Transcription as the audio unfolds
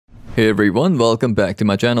Hey everyone, welcome back to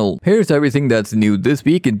my channel. Here's everything that's new this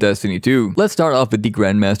week in Destiny 2. Let's start off with the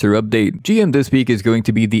Grandmaster update. GM this week is going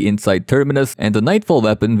to be the Insight Terminus, and the Nightfall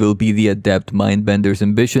weapon will be the Adept Mindbender's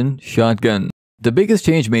Ambition shotgun. The biggest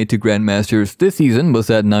change made to Grandmasters this season was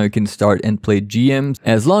that now you can start and play GMs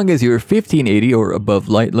as long as you're 1580 or above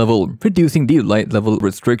light level, reducing the light level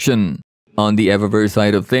restriction. On the Eververse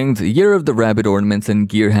side of things, Year of the Rabbit ornaments and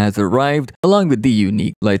gear has arrived, along with the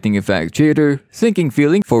unique lightning effect shader, sinking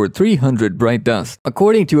feeling for 300 bright dust.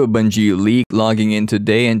 According to a Bungie leak, logging in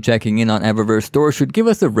today and checking in on Eververse store should give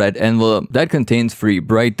us a red envelope that contains free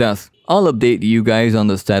bright dust. I'll update you guys on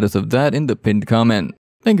the status of that in the pinned comment.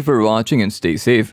 Thank you for watching and stay safe.